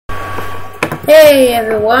Hey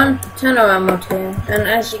everyone, Tanoramod here, and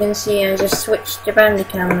as you can see I just switched to Bandy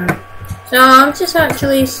camera. So I'm just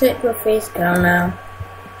actually sick with Facecam now,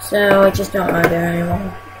 so I just don't want to do it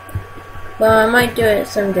anymore. Well, I might do it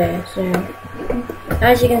someday soon.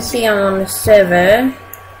 As you can see, I'm on the server.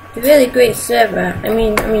 It's a really great server. I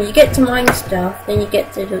mean you get to mine stuff, then you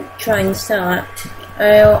get to try and sell it.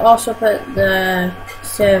 I'll also put the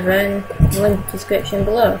server in the link description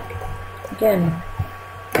below. Again.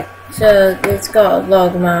 So it's got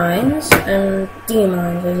log mines and D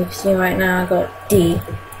mines, as you can see right now. I got D.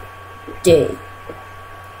 Okay,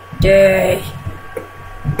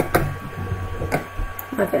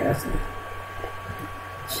 that's it.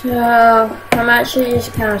 So I'm actually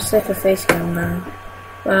just kind of sick of Facecam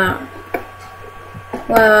now.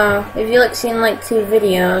 Well, if you seen like 2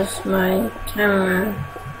 videos, my camera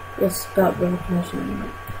just got broken or something.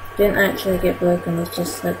 Didn't actually get broken, it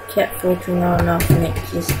just kept filtering on and off and it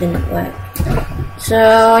just didn't work. So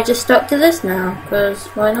I just stuck to this now, because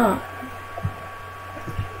why not?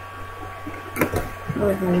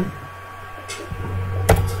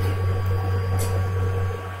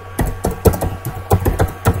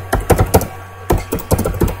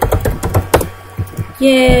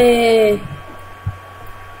 Yay!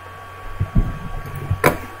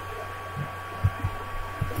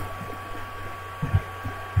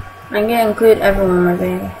 I'm gonna include everyone in my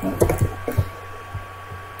video.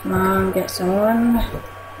 Come on, get someone.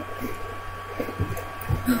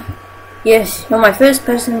 Yes, you're my first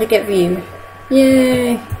person to get viewed.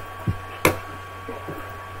 Yay!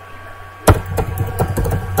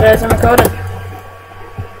 Guys, I'm recording.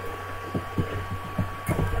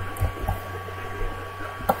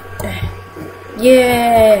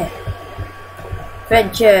 Yeah!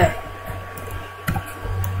 Adventure!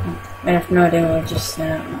 I have no idea what I just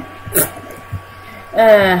said.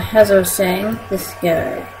 As I was saying, this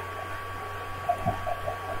guy.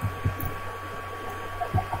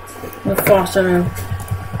 We'll force him.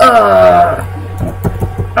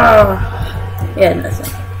 Yeah,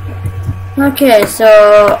 nothing. Okay,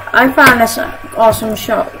 so I found this awesome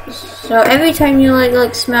shop. So every time you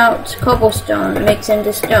like smelt cobblestone, it makes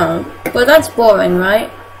into stone. Well, that's boring, right?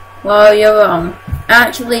 Well, you're wrong. It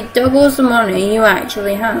actually doubles the money you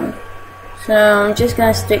actually have. So I'm just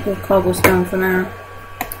gonna stick with cobblestone for now.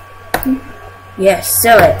 Yes,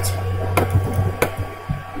 sell it.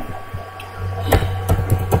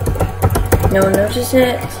 No one notices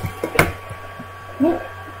it.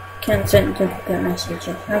 Can't send duplicate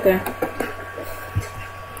messages. Okay.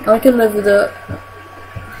 I can live with it.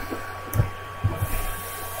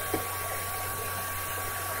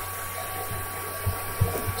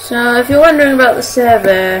 So if you're wondering about the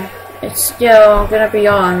server, it's still gonna be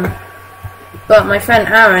on. But my friend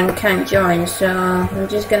Aaron can't join, so I'm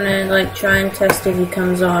just gonna try and test if he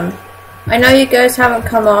comes on. I know you guys haven't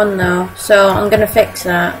come on though, so I'm gonna fix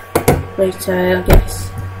that later, I guess.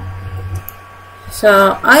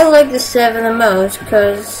 So I like the server the most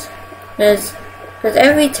because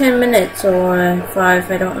every 10 minutes or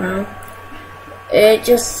 5, I don't know, it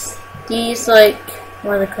just these what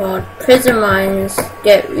are they called, prison mines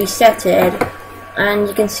get resetted, and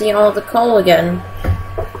you can see all the coal again.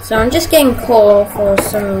 So I'm just getting coal for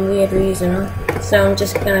some weird reason. So I'm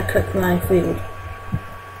just gonna cook my food.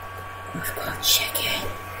 I've got chicken.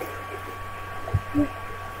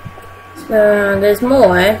 So there's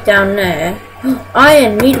more down there.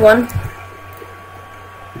 Iron, need one.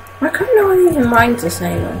 Why can't no one even mine this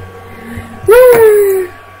anymore?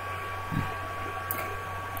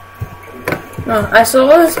 Oh, I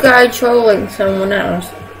saw this guy trolling someone else.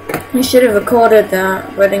 I should have recorded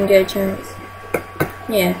that, but I didn't get a chance.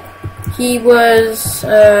 Yeah, he was, he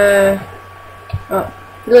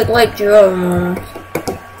looked like Jerome almost.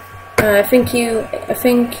 I think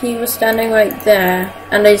he was standing right there,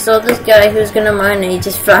 and I saw this guy who was gonna mine and he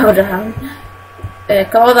just fell down.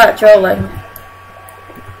 Call that trolling.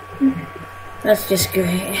 That's just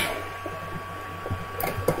great.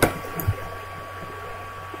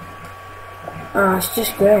 Oh, it's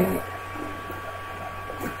just great.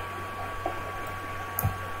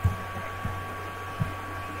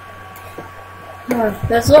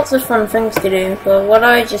 There's lots of fun things to do, but what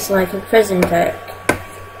I just like is prison tech.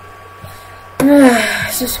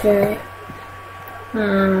 It's just great.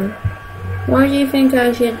 What do you think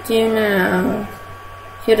I should do now?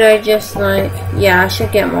 Should I just yeah, I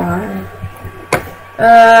should get more iron.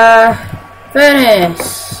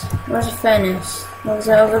 Furnace! Where's the furnace? What was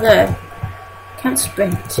that over there? Can't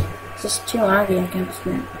sprint. It's just too laggy, I can't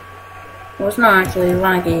sprint. Well, it's not actually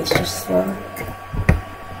laggy, it's just slow.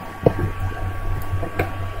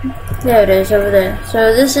 There it is, over there.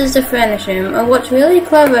 So this is the furnace room, and what's really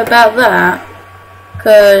clever about that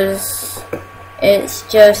because it's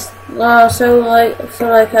just so like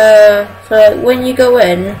when you go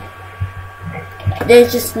in,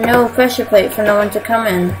 there's just no pressure plate for no one to come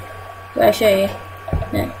in. I'll show you.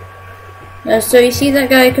 Yeah. So you see that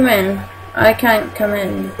guy come in? I can't come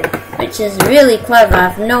in, which is really clever. I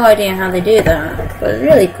have no idea how they do that, but it's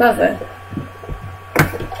really clever.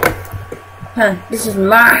 Huh, this is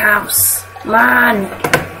my house. My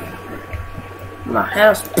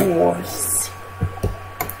house, boys.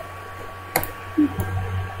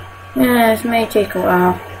 Yeah, this may take a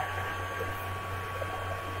while.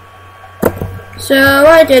 So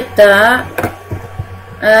I did that,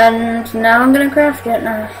 and now I'm gonna craft it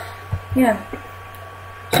now. Yeah.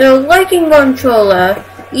 So like in controller,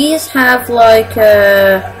 these have like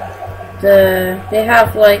they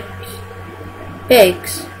have like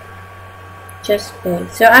pigs. Just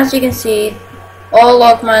pigs. So as you can see, all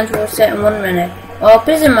log mines will set in 1 minute. All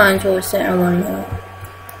prison mines will set in 1 minute.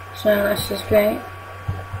 So that's just great.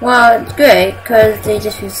 Well, it's great because they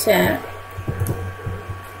just reset.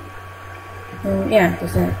 And yeah,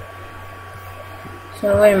 that's it.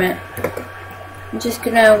 So wait a minute. I'm just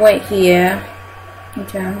gonna wait here.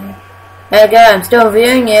 Okay. There you go, I'm still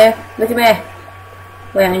viewing you. Look at me.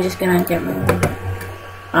 Wait, I'm just gonna get my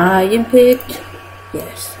iron pick.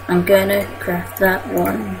 Yes, I'm gonna craft that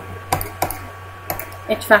one.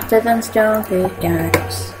 It's faster than stone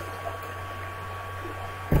pickaxe.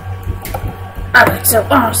 Oh, it's so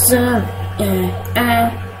awesome!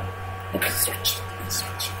 I can switch it, and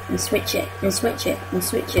switch it, and switch it, and switch it, and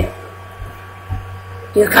switch it.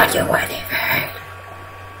 You got your whatever.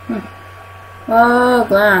 Oh,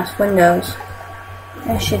 glass, windows.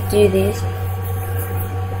 I should do these.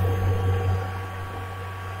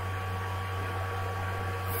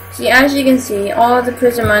 See, as you can see, all the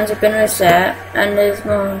prison mines have been reset, and there's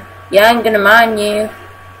more. Yeah, I'm gonna mine you.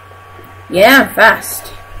 Yeah, I'm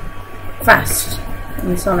fast. Fast.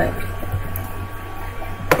 In Sonic.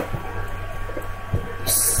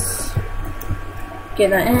 Yes. Get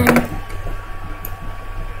that in.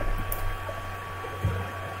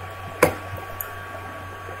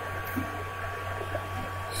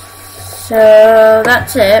 So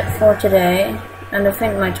that's it for today, and I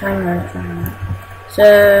think my timer is running out.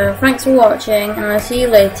 So thanks for watching, and I'll see you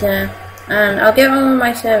later, and I'll get on with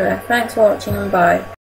my server. Thanks for watching, and bye.